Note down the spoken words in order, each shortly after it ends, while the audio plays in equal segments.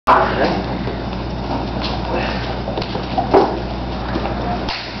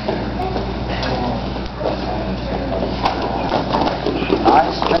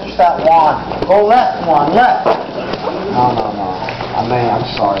Go left, Juan, left. No.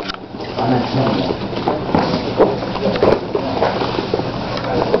 I'm sorry. I meant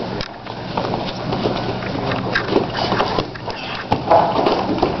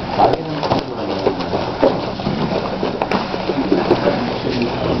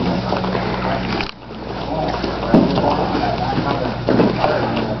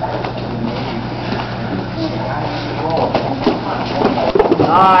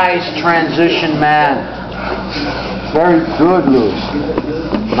Nice transition, man. Very good, Lewis.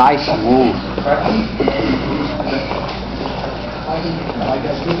 Nice move.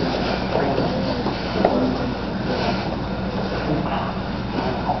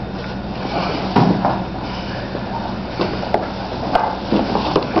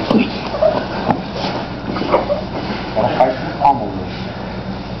 Gotta fight for the pommel,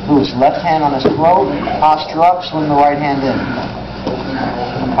 Lewis. Lewis, left hand on his throat, posture up, swing the right hand in.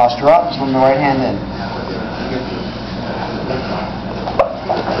 Posture up, swing the right hand in.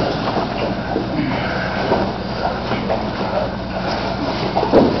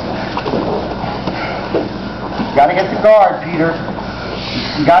 You gotta get the guard, Peter.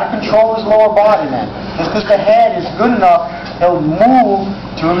 You gotta control his lower body, man. Just because the head is good enough, he'll move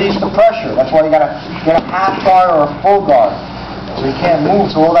to release the pressure. That's why you gotta get a half guard or a full guard. So you can't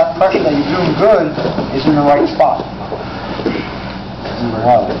move, so all that pressure that you're doing good is in the right spot.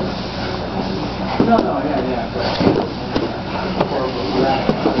 Wow.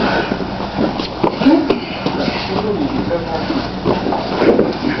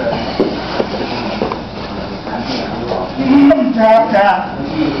 Tap.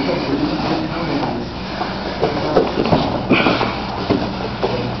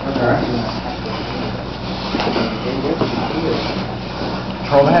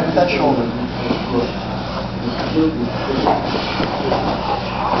 Control the head with that shoulder.